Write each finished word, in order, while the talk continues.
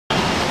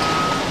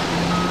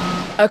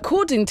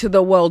According to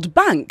the World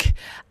Bank,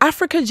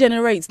 Africa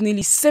generates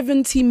nearly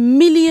 70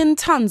 million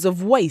tons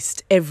of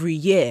waste every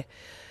year.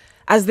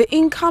 As the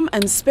income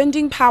and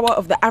spending power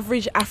of the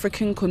average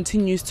African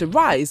continues to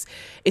rise,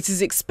 it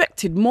is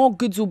expected more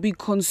goods will be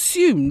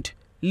consumed,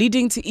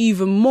 leading to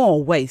even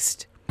more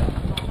waste.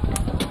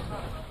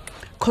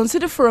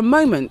 Consider for a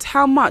moment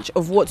how much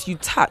of what you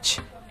touch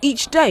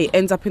each day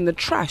ends up in the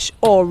trash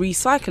or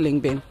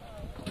recycling bin.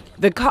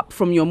 The cup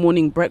from your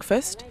morning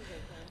breakfast,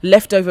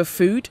 leftover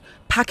food,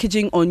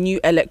 packaging or new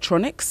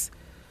electronics,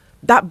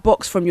 that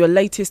box from your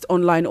latest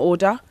online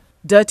order,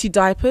 dirty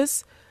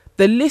diapers,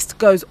 the list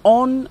goes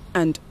on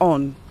and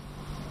on.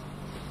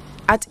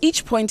 At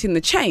each point in the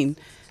chain,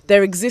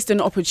 there exists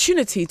an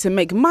opportunity to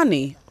make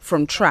money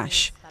from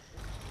trash.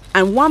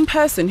 And one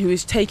person who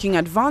is taking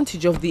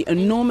advantage of the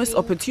enormous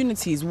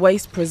opportunities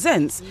waste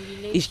presents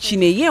is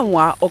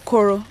Chineyenwa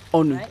Okoro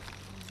Onu,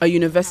 a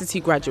university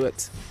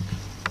graduate.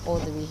 All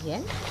the way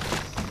here.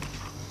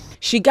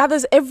 She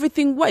gathers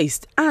everything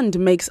waste and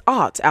makes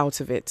art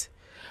out of it.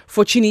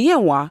 For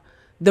Chineyenwa,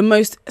 the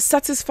most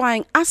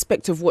satisfying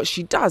aspect of what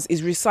she does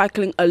is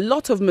recycling a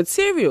lot of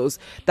materials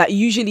that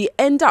usually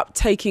end up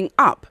taking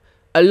up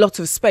a lot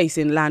of space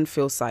in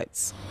landfill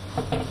sites.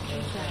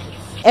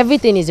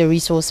 Everything is a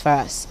resource for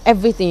us.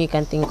 Everything you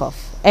can think of.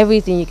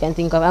 Everything you can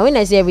think of. And when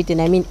I say everything,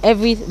 I mean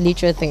every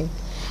literal thing.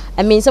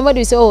 I mean,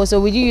 somebody will say, oh,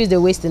 so would you use the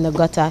waste in the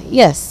gutter?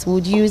 Yes,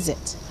 would use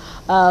it.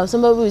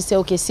 Somebody will say,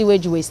 okay,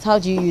 sewage waste, how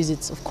do you use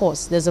it? Of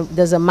course,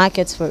 there's a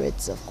market for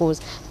it, of course.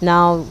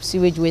 Now,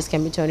 sewage waste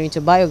can be turned into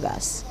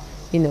biogas,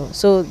 you know.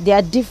 So they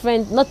are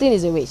different, nothing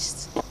is a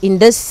waste. In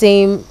this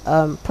same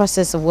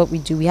process of what we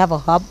do, we have a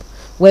hub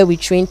where we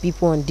train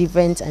people on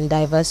different and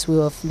diverse way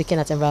of looking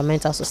at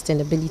environmental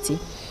sustainability.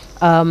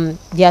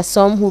 There are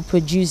some who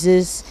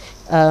produces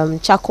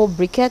charcoal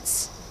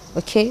briquettes,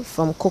 okay,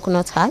 from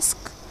coconut husk.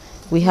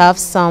 We have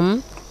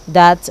some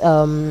that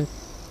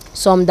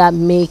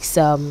makes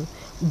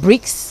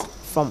bricks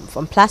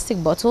from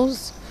plastic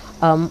bottles.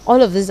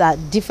 All of these are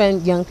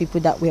different young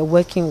people that we are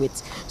working with.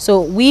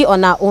 So we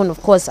on our own,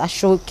 of course, are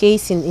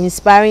showcasing,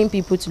 inspiring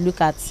people to look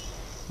at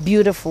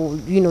beautiful,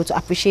 you know, to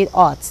appreciate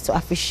art, to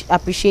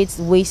appreciate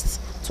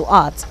waste to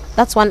art.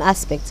 That's one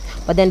aspect.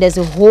 But then there's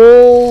a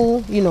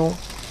whole, you know,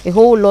 a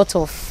whole lot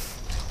of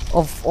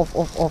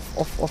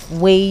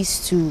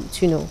ways to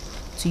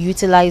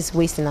utilize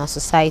waste in our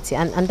society,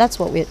 and that's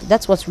really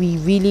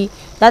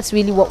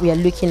what we are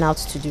looking out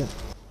to do.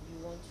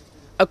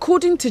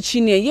 According to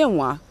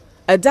Chineyenwa,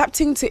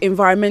 adapting to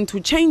environmental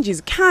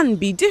changes can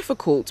be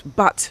difficult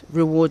but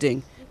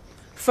rewarding.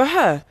 For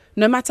her,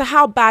 no matter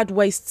how bad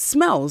waste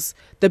smells,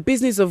 the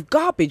business of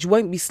garbage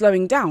won't be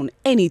slowing down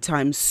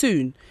anytime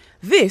soon.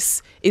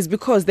 This is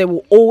because there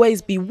will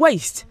always be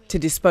waste to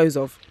dispose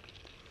of.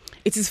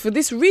 It is for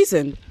this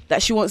reason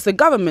that she wants the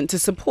government to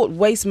support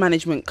waste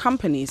management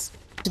companies.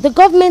 The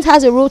government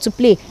has a role to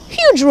play,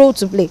 huge role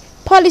to play.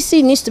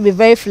 Policy needs to be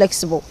very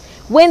flexible.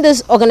 When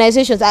these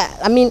organizations,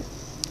 I mean,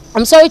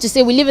 I'm sorry to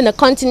say, we live in a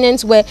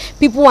continent where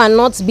people are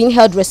not being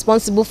held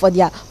responsible for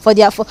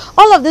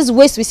all of this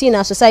waste we see in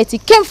our society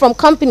came from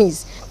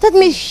companies that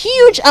make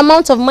huge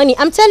amounts of money.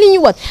 I'm telling you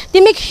what, they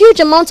make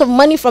huge amounts of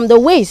money from the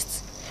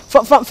waste,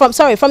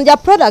 from their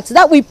products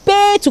that we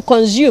pay to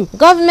consume.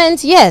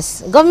 Government,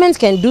 yes, government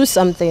can do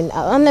something.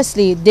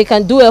 Honestly, they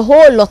can do a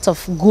whole lot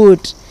of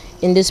good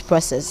in this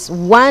process.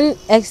 One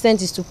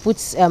extent is to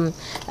put a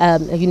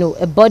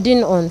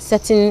burden on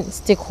certain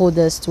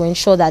stakeholders to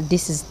ensure that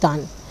this is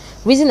done.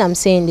 Reason I'm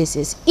saying this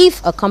is,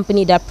 if a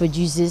company that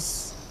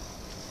produces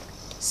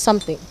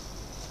something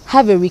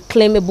have a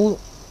reclaimable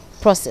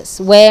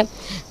process where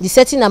the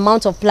certain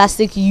amount of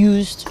plastic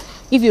used,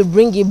 if you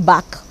bring it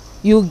back,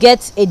 you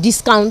get a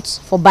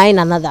discount for buying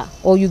another,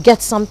 or you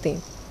get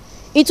something,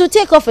 it will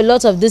take off a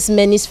lot of this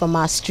menace from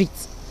our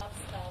streets.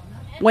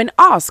 When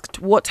asked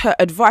what her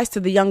advice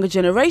to the younger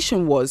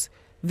generation was,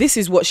 this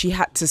is what she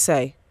had to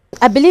say.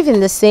 I believe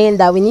in the saying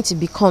that we need to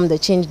become the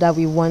change that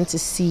we want to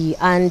see.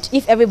 And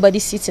if everybody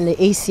sits in the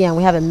AC and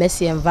we have a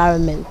messy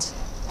environment,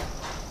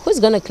 who's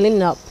going to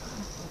clean up?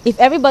 If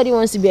everybody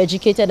wants to be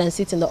educated and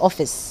sit in the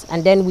office,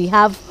 and then we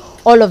have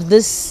all of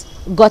this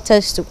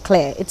gutters to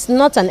clear, it's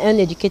not an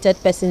uneducated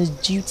person's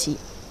duty.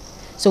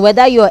 So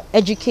whether you're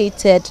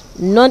educated,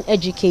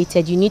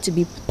 non-educated, you need to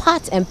be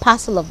part and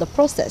parcel of the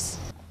process.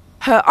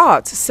 Her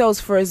art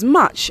sells for as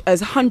much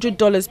as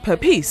 $100 per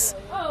piece,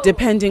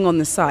 depending on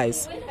the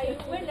size.